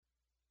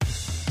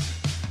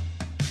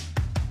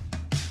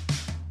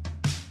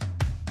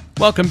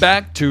Welcome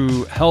back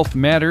to Health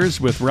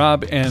Matters with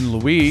Rob and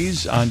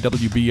Louise on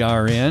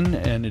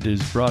WBRN, and it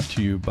is brought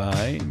to you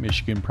by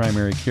Michigan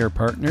Primary Care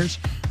Partners.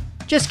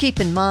 Just keep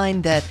in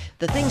mind that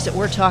the things that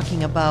we're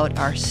talking about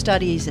are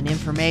studies and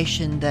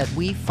information that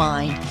we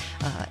find,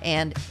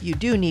 and you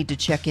do need to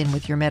check in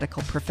with your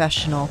medical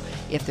professional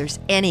if there's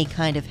any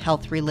kind of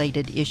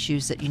health-related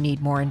issues that you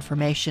need more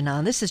information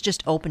on. This is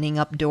just opening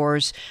up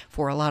doors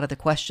for a lot of the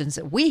questions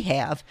that we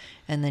have,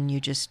 and then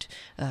you just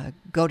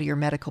go to your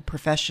medical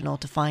professional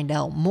to find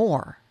out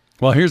more.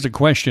 Well, here's a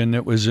question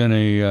that was in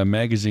a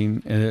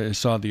magazine I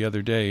saw the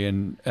other day,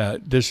 and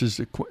this is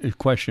a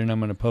question I'm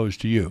going to pose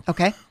to you.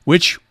 Okay.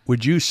 Which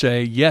would you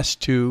say yes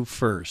to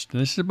first?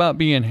 And this is about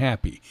being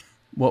happy.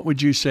 What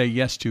would you say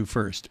yes to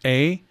first?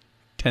 A,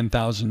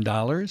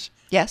 $10,000?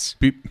 Yes.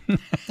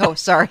 Oh,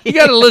 sorry. You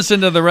got to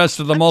listen to the rest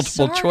of the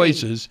multiple sorry.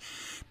 choices.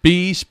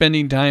 B,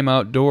 spending time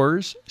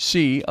outdoors.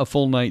 C, a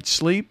full night's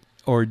sleep.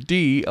 Or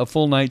D, a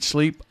full night's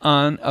sleep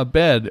on a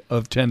bed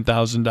of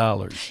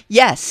 $10,000.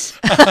 Yes.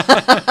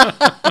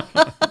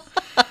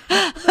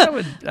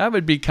 That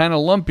would be kind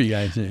of lumpy,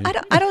 I think.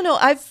 I don't know.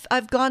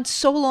 I've gone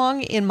so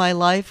long in my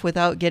life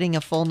without getting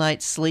a full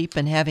night's sleep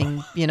and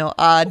having,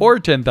 odd Or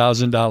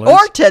 $10,000.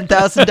 or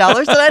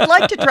 $10,000 that I'd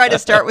like to try to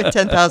start with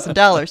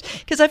 $10,000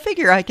 because I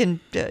figure I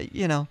can,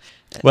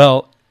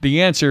 Well,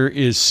 the answer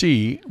is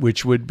C,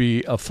 which would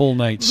be a full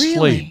night's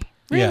sleep.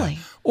 Really? Yeah.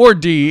 Or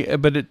D,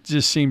 but it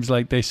just seems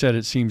like they said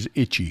it seems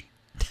itchy.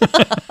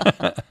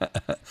 I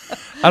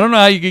don't know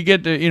how you could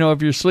get to,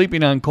 if you're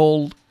sleeping on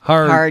cold,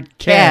 hard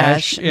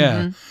cash. Yeah.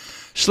 Mm-hmm.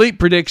 Sleep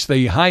predicts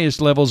the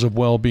highest levels of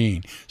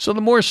well-being. So the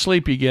more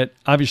sleep you get,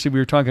 obviously we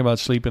were talking about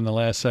sleep in the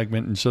last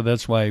segment, and so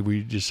that's why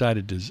we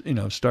decided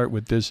to, start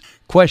with this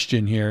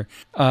question here.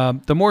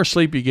 The more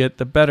sleep you get,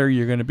 the better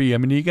you're going to be. I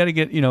mean, you got to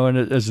get,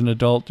 as an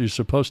adult, you're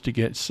supposed to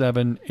get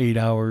 7-8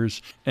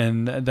 hours,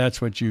 and that's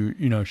what you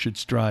should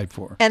strive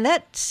for. And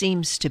that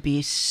seems to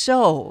be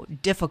so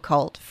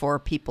difficult for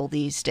people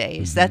these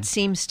days. Mm-hmm. That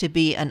seems to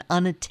be an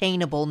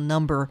unattainable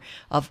number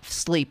of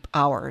sleep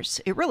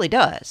hours. It really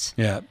does.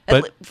 Yeah.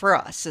 But for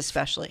us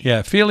especially.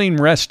 Yeah, feeling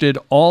rested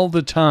all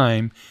the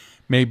time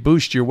may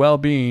boost your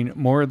well-being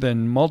more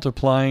than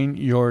multiplying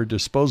your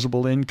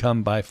disposable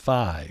income by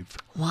 5.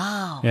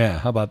 Wow. Yeah,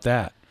 how about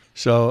that?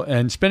 So,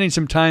 and spending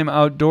some time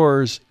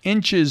outdoors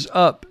inches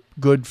up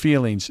good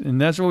feelings.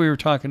 And that's what we were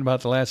talking about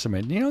the last time.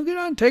 Get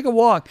out and take a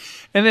walk.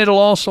 And it'll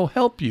also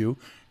help you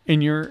in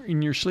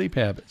your sleep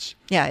habits.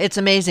 Yeah, it's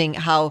amazing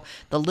how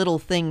the little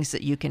things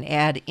that you can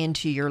add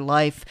into your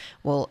life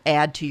will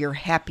add to your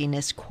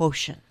happiness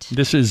quotient.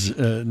 This is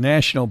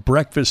National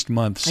Breakfast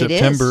Month.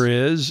 September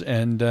is,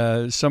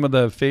 and some of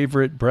the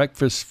favorite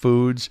breakfast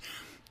foods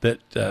that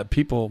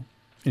people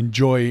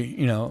enjoy,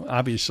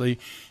 obviously.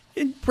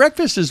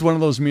 Breakfast is one of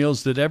those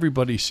meals that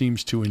everybody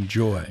seems to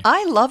enjoy.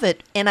 I love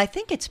it, and I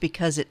think it's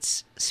because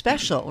it's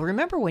special.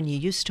 Remember when you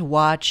used to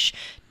watch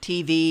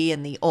TV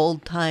and the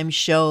old-time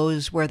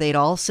shows where they'd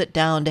all sit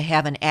down to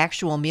have an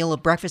actual meal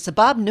of breakfast? The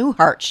Bob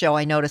Newhart show,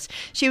 I noticed.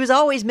 She was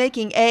always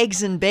making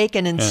eggs and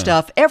bacon and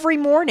stuff every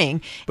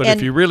morning. But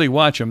if you really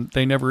watch them,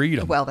 they never eat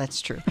them. Well,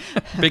 that's true.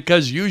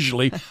 Because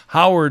usually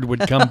Howard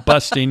would come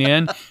busting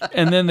in,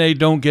 and then they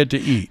don't get to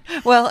eat.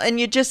 Well, and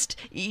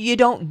you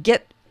don't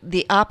get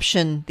the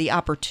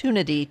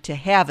opportunity to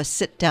have a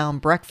sit-down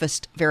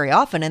breakfast very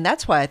often, and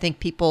that's why I think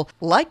people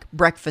like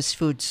breakfast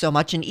foods so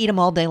much and eat them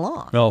all day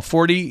long. Well,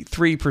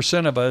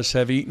 43% of us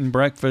have eaten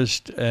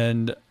breakfast,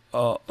 and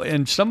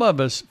some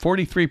of us,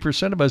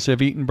 43% of us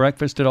have eaten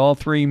breakfast at all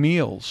 3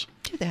 meals.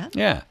 Do that.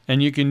 Yeah,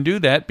 and you can do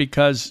that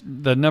because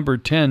the number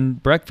 10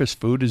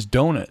 breakfast food is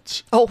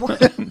donuts. Oh,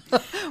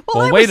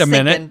 well, wait a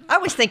minute. I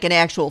was thinking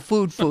actual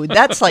food.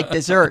 That's like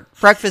dessert,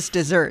 breakfast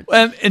dessert.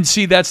 And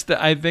see,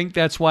 I think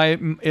that's why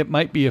it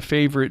might be a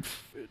favorite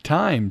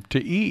time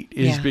to eat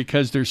is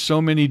because there's so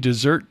many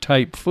dessert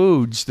type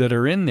foods that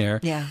are in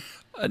there. Yeah.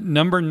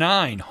 Number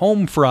 9,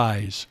 home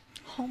fries.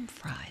 Home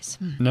fries.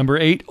 Number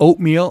 8,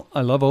 oatmeal.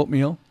 I love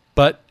oatmeal,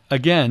 but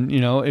again,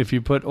 if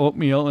you put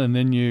oatmeal and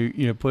then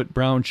you put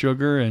brown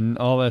sugar and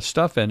all that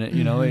stuff in it,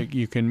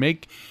 you can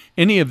make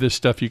any of this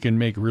stuff you can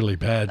make really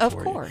bad for you.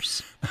 Of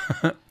course.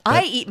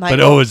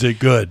 Is it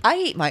good? I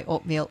eat my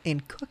oatmeal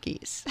in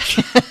cookies.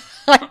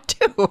 I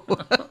do.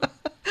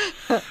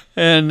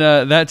 And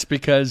that's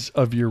because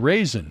of your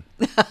raisin.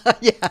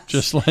 Yes.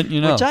 Just letting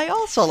you know. Which I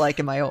also like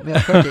in my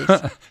oatmeal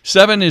cookies.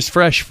 7 is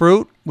fresh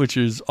fruit, which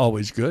is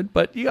always good.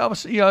 But you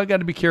got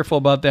to be careful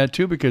about that,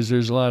 too, because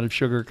there's a lot of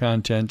sugar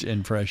content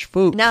in fresh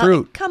fruit.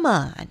 Now, come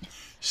on.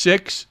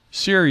 6,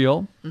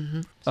 cereal.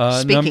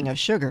 Mm-hmm. Speaking of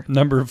sugar.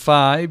 Number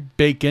 5,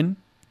 bacon.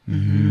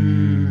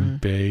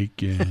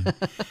 Bacon.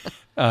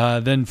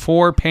 Then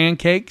 4,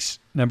 pancakes.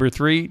 Number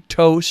 3,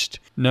 toast.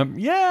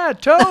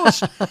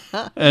 Toast.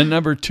 And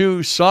number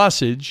 2,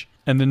 sausage.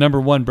 And the number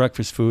 1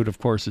 breakfast food, of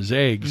course, is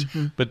eggs.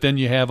 Mm-hmm. But then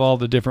you have all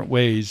the different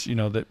ways,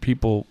 that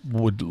people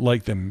would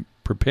like them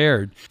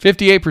prepared.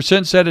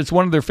 58% said it's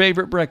one of their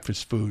favorite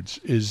breakfast foods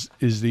is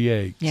the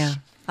eggs. Yeah.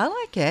 I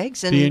like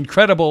eggs. And the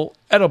incredible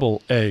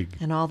edible egg.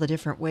 And all the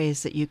different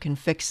ways that you can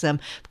fix them.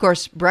 Of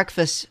course,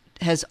 breakfast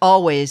has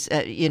always,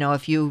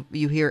 if you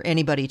hear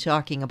anybody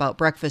talking about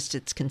breakfast,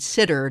 it's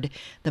considered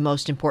the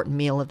most important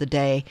meal of the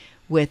day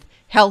with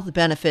health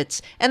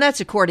benefits, and that's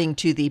according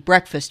to the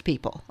breakfast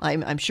people.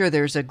 I'm sure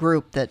there's a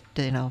group that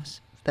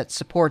that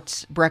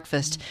supports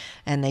breakfast,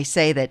 and they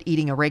say that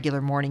eating a regular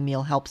morning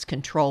meal helps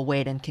control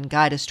weight and can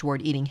guide us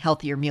toward eating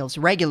healthier meals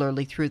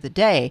regularly through the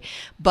day.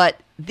 But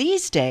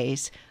these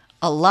days,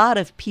 a lot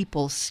of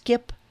people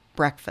skip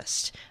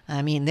breakfast.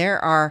 I mean, there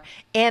are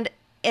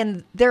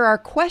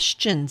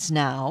questions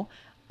now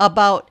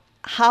about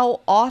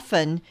how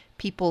often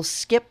people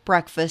skip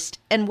breakfast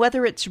and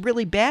whether it's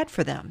really bad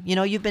for them.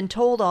 You've been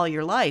told all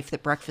your life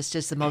that breakfast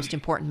is the most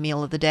important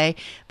meal of the day,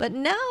 but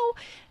now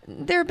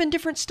there have been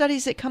different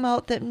studies that come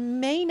out that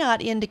may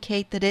not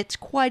indicate that it's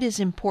quite as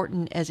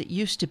important as it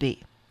used to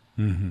be.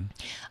 Mm-hmm.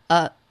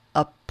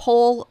 A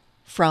poll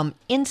from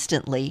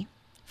Instantly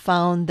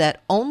found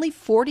that only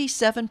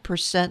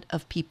 47%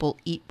 of people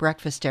eat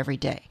breakfast every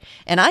day.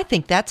 And I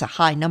think that's a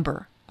high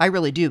number. I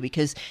really do,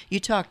 because you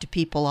talk to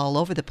people all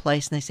over the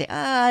place and they say,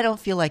 I don't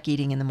feel like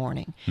eating in the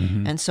morning.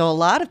 Mm-hmm. And so a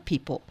lot of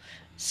people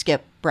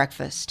skip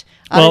breakfast.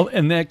 Well,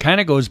 and that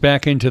kind of goes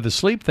back into the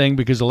sleep thing,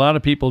 because a lot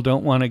of people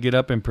don't want to get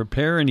up and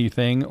prepare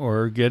anything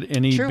or get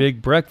any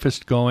big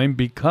breakfast going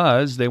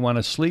because they want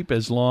to sleep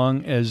as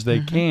long as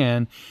they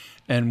can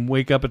and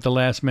wake up at the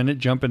last minute,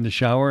 jump in the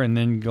shower, and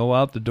then go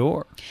out the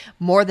door.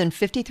 More than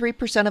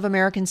 53% of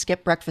Americans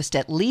skip breakfast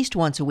at least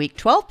once a week.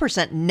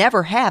 12%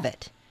 never have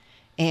it.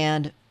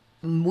 And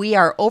we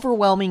are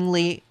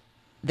overwhelmingly,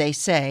 they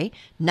say,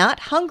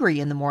 not hungry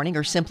in the morning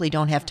or simply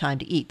don't have time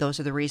to eat. Those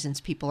are the reasons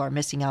people are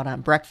missing out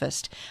on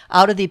breakfast.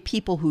 Out of the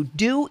people who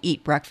do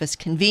eat breakfast,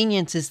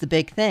 convenience is the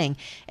big thing.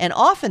 And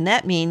often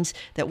that means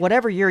that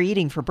whatever you're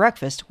eating for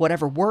breakfast,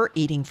 whatever we're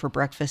eating for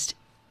breakfast,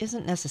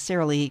 isn't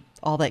necessarily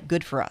all that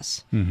good for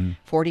us.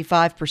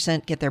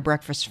 45% get their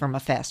breakfast from a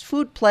fast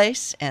food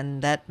place,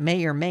 and that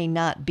may or may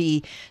not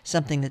be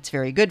something that's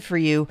very good for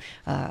you,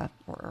 or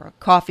a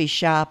coffee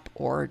shop,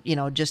 or,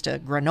 just a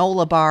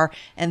granola bar.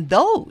 And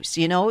those,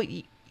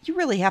 you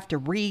really have to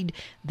read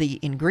the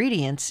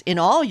ingredients in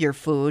all your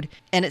food,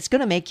 and it's going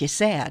to make you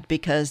sad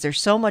because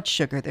there's so much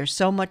sugar, there's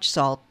so much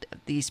salt,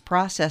 these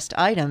processed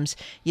items.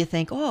 You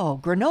think, oh,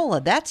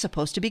 granola, that's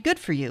supposed to be good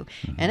for you.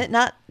 And it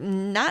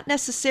not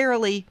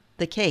necessarily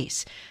the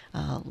case.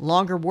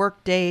 Longer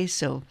work days,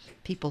 so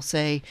people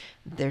say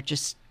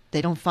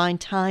they don't find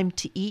time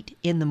to eat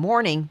in the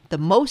morning. The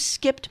most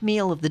skipped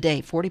meal of the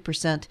day,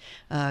 40%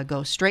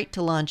 go straight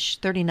to lunch,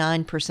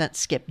 39%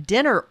 skip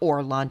dinner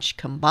or lunch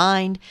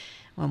combined.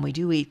 When we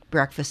do eat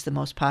breakfast, the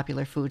most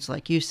popular foods,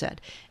 like you said,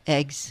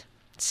 eggs,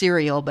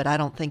 cereal, but I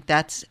don't think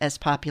that's as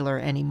popular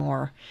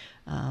anymore.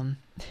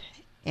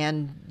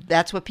 And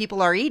that's what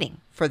people are eating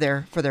for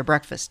their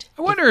breakfast.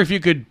 I wonder if you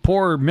could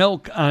pour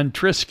milk on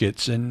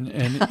Triscuits and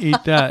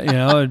eat that.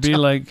 It'd be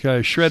like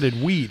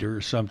shredded wheat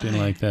or something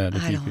like that.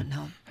 If I you don't could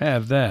know.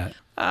 have that.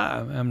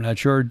 I'm not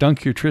sure.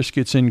 Dunk your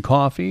Triscuits in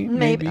coffee,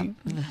 maybe.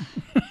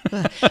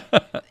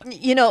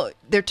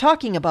 They're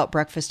talking about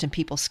breakfast and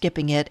people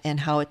skipping it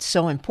and how it's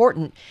so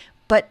important.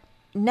 But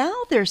now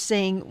they're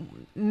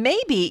saying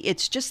maybe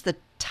it's just the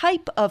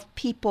type of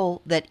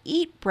people that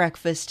eat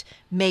breakfast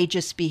may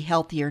just be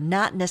healthier,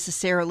 not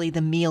necessarily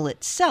the meal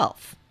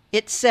itself.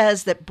 It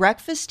says that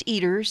breakfast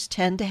eaters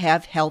tend to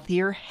have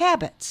healthier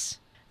habits,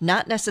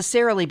 not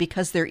necessarily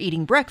because they're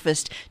eating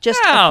breakfast, just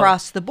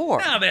across the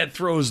board. Now that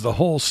throws the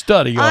whole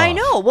study off. I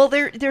know. Well,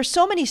 there's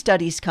so many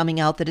studies coming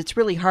out that it's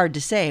really hard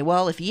to say,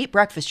 well, if you eat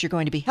breakfast, you're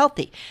going to be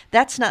healthy.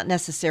 That's not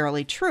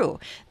necessarily true.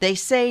 They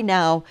say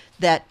now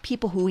that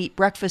people who eat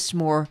breakfast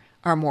more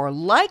are more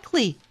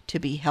likely to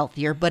be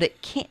healthier, but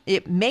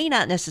it may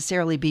not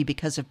necessarily be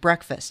because of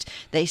breakfast.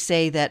 They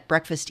say that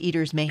breakfast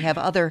eaters may have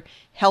other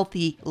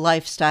healthy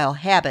lifestyle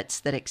habits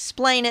that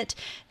explain it,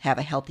 have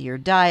a healthier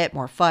diet,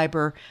 more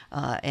fiber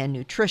and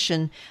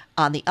nutrition.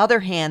 On the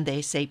other hand,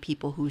 they say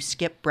people who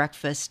skip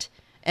breakfast,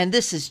 and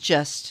this is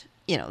just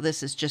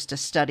a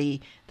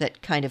study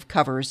that kind of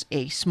covers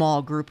a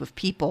small group of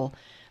people.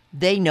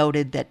 They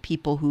noted that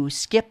people who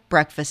skip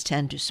breakfast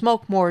tend to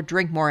smoke more,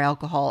 drink more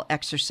alcohol,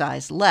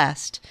 exercise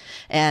less.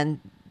 And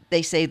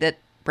they say that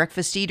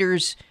breakfast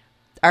eaters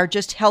are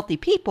just healthy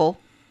people,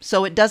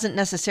 so it doesn't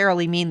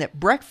necessarily mean that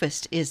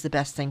breakfast is the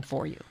best thing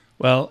for you.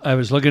 Well, I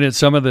was looking at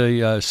some of the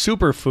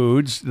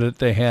superfoods that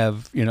they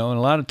have, and a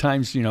lot of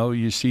times,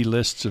 you see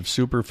lists of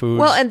superfoods.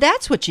 Well, and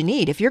that's what you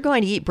need. If you're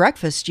going to eat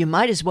breakfast, you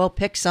might as well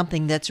pick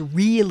something that's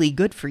really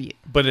good for you.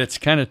 But it's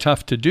kind of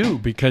tough to do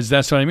because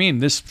that's what I mean.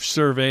 This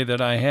survey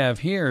that I have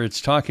here,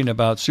 it's talking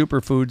about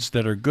superfoods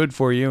that are good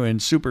for you and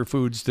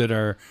superfoods that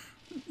are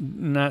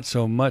not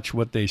so much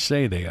what they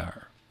say they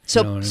are.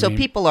 So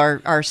people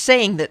are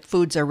saying that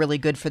foods are really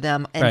good for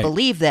them and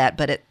believe that,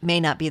 but it may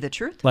not be the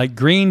truth. Like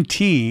green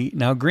tea.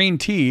 Now, green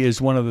tea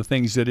is one of the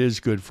things that is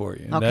good for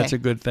you. Okay. That's a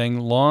good thing.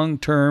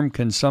 Long-term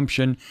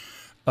consumption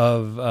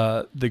of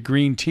the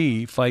green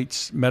tea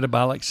fights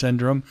metabolic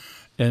syndrome,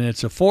 and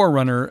it's a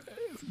forerunner.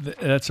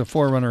 That's a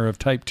forerunner of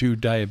type 2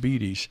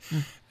 diabetes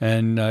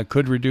and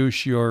could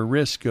reduce your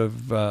risk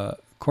of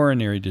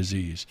coronary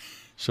disease.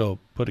 So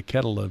put a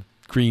kettle of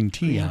green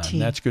tea on. tea.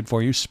 That's good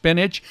for you.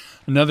 Spinach,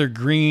 another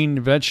green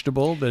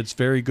vegetable that's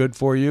very good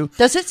for you.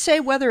 Does it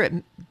say whether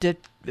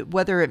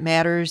it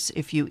matters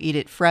if you eat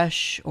it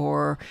fresh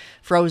or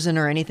frozen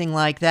or anything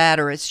like that,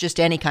 or it's just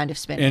any kind of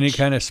spinach? Any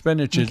kind of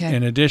spinach. Okay.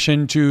 In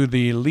addition to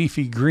the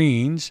leafy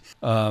greens,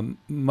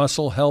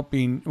 muscle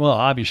helping. Well,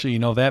 obviously you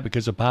know that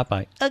because of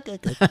Popeye.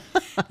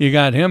 You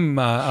got him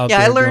out there.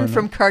 Yeah, I learned doing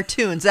from that.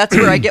 cartoons. That's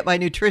where I get my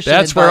nutrition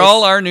That's advice. where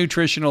all our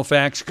nutritional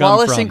facts come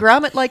Wallace from. and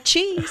Gromit like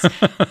cheese.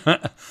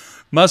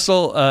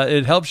 Muscle,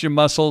 it helps your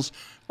muscles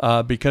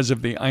because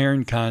of the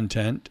iron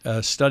content.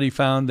 A study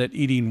found that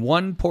eating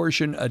one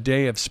portion a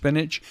day of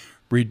spinach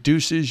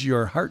reduces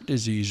your heart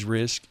disease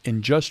risk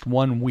in just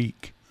 1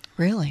 week.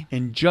 Really?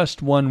 In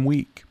just 1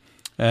 week.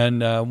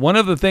 And one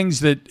of the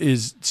things that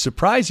is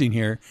surprising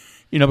here,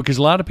 because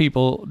a lot of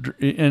people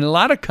and a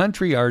lot of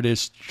country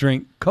artists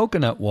drink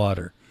coconut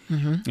water.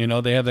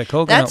 Mm-hmm. They have that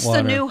coconut That's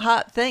water. the new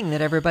hot thing that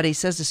everybody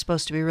says is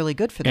supposed to be really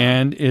good for them.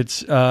 And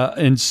it's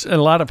a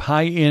lot of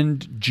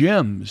high-end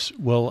gyms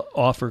will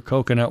offer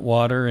coconut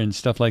water and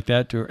stuff like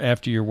that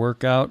after your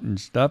workout and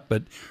stuff.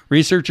 But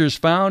researchers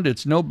found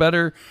it's no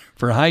better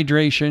for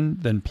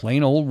hydration than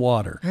plain old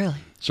water. Really?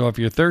 So if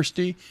you're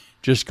thirsty,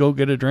 just go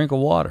get a drink of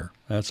water.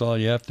 That's all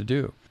you have to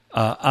do.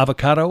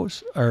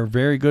 Avocados are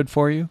very good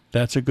for you.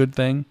 That's a good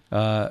thing.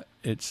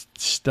 It's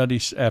study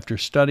after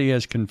study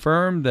has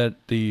confirmed that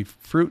the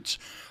fruit's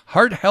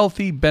heart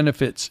healthy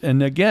benefits.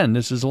 And again,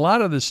 a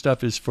lot of this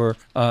stuff is for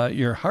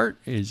your heart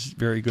is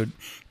very good.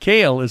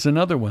 Kale is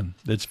another one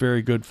that's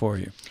very good for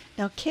you.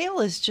 Now,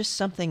 kale is just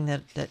something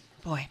that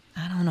boy,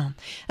 I don't know.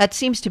 That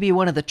seems to be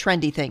one of the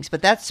trendy things,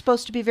 but that's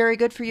supposed to be very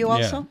good for you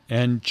also? Yeah.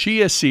 And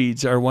chia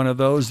seeds are one of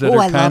those that Oh,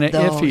 are I kind of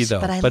love iffy, those,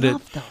 though. but I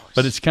love those.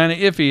 But it's kind of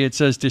iffy. It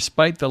says,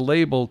 despite the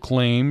label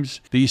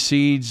claims, these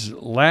seeds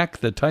lack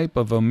the type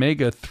of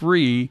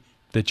omega-3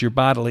 that your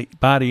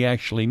body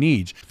actually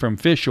needs from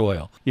fish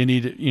oil. You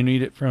need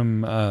it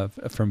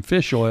from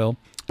fish oil.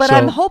 But So-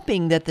 I'm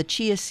hoping that the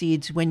chia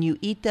seeds, when you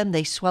eat them,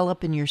 they swell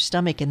up in your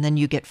stomach and then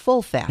you get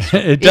full faster.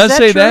 It does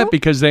say that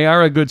because they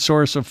are a good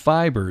source of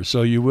fiber,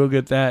 so you will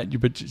get that.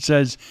 But it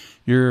says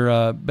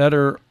you're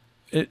better.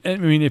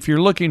 If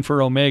you're looking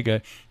for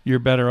omega, you're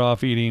better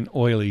off eating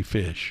oily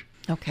fish.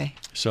 Okay.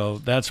 So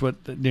that's what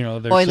they're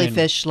Oily saying.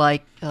 fish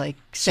like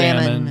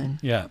salmon. And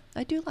Yeah.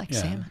 I do like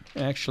salmon.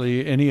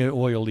 Actually, any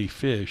oily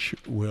fish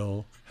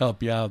will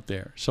help you out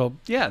there. So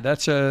yeah,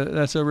 that's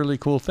a really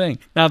cool thing.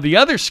 Now the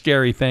other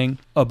scary thing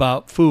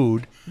about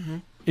food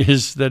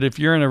is that if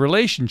you're in a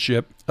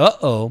relationship,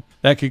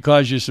 that could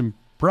cause you some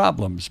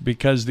problems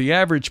because the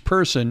average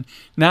person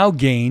now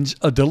gains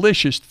a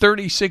delicious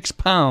 36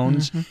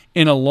 pounds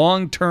in a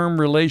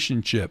long-term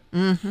relationship.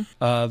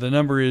 The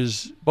number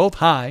is both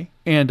high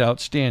and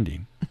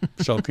outstanding.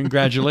 So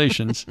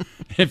congratulations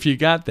if you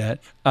got that.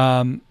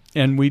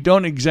 And we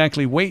don't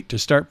exactly wait to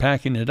start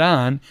packing it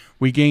on.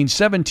 We gain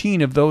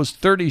 17 of those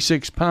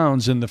 36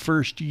 pounds in the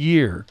first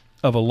year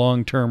of a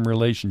long-term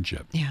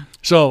relationship. Yeah.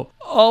 So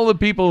all the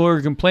people who are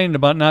complaining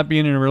about not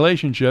being in a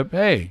relationship,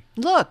 hey,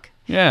 Look,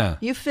 yeah,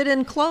 you fit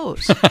in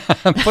clothes.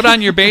 put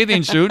on your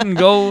bathing suit and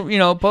go,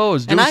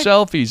 pose, do And I-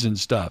 selfies and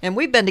stuff. And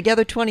we've been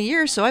together 20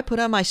 years, so I put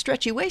on my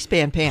stretchy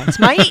waistband pants,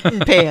 my eating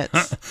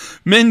pants.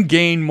 Men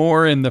gain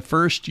more in the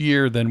first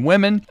year than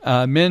women.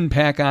 Men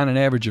pack on an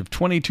average of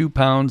 22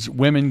 pounds.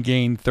 Women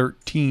gain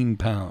 13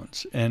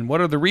 pounds. And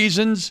what are the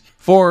reasons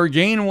for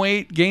gaining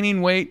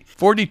weight?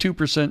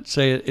 42%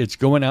 say it's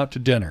going out to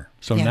dinner.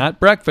 So Yeah. not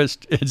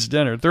breakfast, it's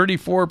dinner.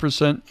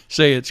 34%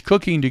 say it's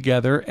cooking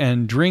together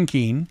and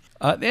drinking.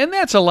 And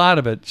that's a lot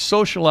of it.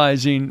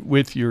 Socializing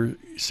with your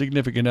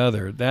significant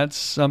other. That's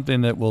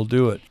something that will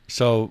do it.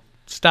 So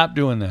stop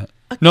doing that.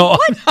 No,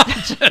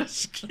 I'm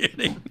just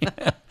kidding.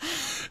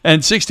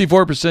 And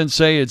 64%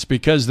 say it's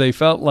because they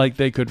felt like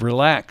they could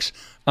relax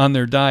on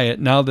their diet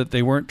now that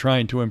they weren't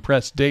trying to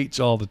impress dates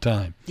all the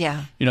time.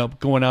 Yeah.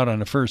 Going out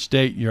on a first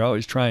date, you're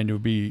always trying to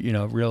be,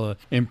 real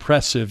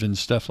impressive and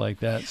stuff like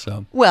that.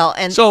 So, Well,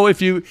 and so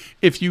if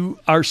you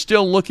are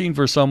still looking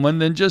for someone,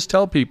 then just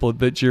tell people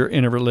that you're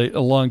in a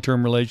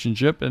long-term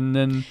relationship, and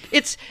then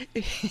it's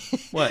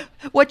what?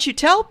 what you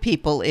tell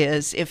people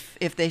is if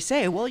they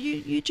say, well,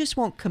 you just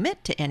won't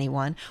commit to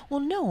anyone. Well,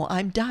 no,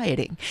 I'm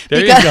dieting. There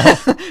you go.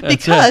 That's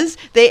because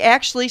they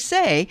actually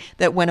say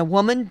that when a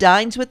woman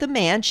dines with a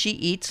man, she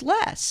eats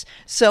less.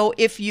 So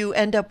if you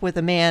end up with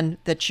a man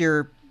that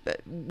you're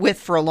with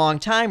for a long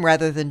time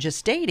rather than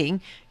just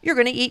dating, you're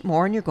going to eat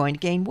more and you're going to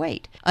gain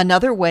weight.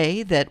 Another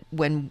way that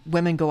when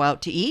women go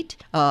out to eat,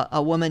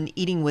 a woman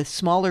eating with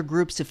smaller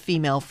groups of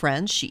female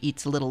friends, she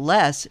eats a little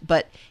less.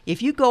 But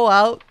if you go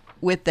out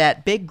with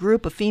that big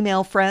group of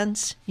female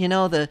friends,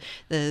 the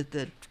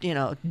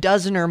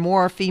dozen or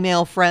more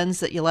female friends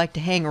that you like to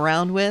hang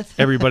around with,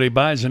 Everybody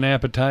buys an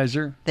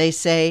appetizer. they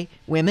say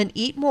women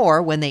eat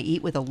more when they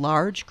eat with a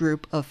large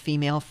group of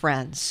female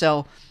friends.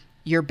 So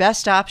your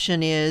best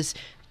option is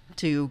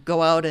to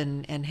go out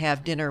and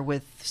have dinner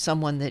with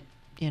someone that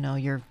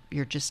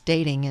you're just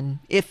dating, and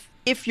if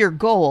if your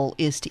goal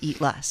is to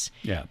eat less.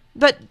 Yeah.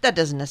 But that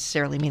doesn't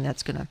necessarily mean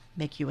that's going to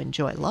make you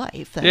enjoy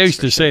life. They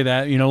used to say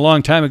that, a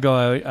long time ago.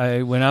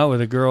 I went out with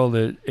a girl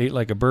that ate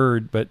like a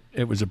bird, but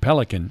it was a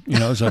pelican,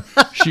 so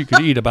she could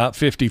eat about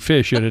 50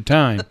 fish at a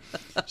time.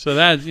 So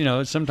that,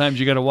 sometimes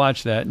you got to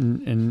watch that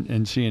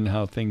and seeing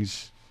how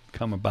things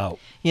come about.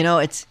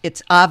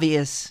 It's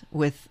obvious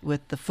with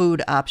the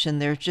food option.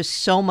 There's just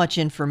so much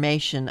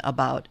information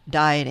about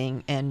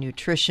dieting and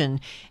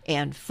nutrition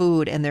and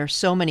food, and there's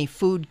so many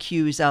food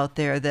cues out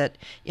there that,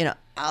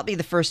 I'll be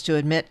the first to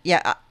admit,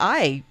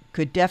 I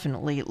could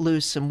definitely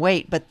lose some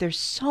weight, but there's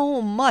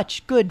so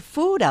much good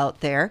food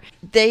out there.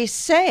 They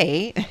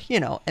say,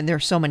 and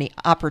there's so many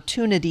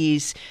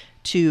opportunities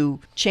to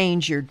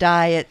change your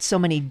diet, so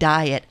many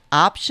diet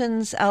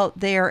options out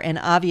there, and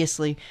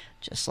obviously,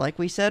 just like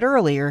we said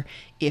earlier,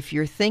 if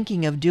you're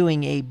thinking of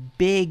doing a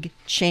big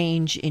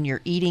change in your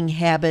eating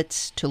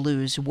habits to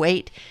lose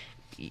weight,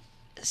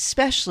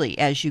 especially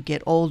as you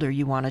get older,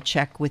 you want to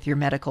check with your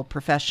medical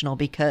professional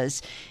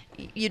because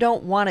you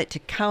don't want it to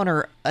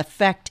counter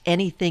affect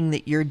anything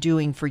that you're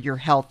doing for your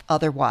health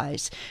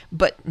otherwise.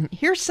 But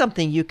here's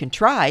something you can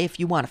try if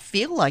you want to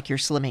feel like you're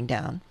slimming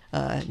down.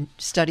 A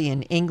study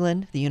in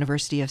England, the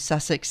University of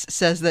Sussex,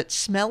 says that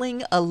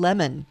smelling a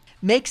lemon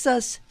makes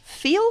us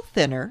feel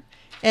thinner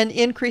and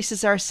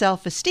increases our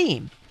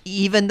self-esteem,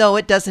 even though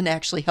it doesn't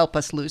actually help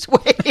us lose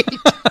weight.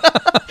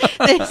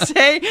 They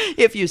say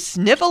if you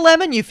sniff a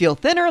lemon, you feel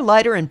thinner,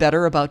 lighter, and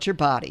better about your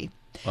body.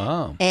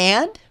 Wow.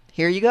 And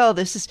here you go.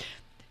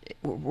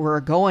 We're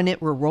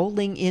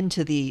rolling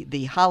into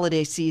the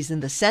holiday season.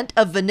 The scent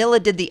of vanilla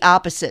did the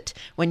opposite.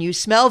 When you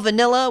smell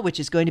vanilla, which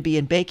is going to be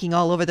in baking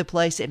all over the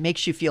place, it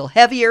makes you feel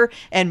heavier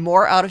and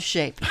more out of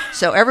shape.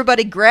 So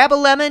everybody grab a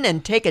lemon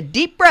and take a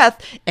deep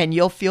breath, and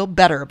you'll feel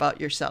better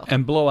about yourself.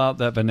 And blow out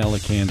that vanilla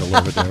candle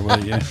over there,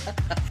 will you?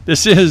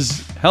 This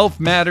is Health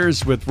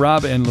Matters with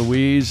Rob and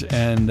Louise,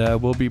 and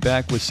we'll be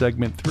back with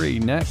segment 3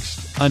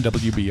 next on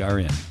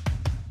WBRN.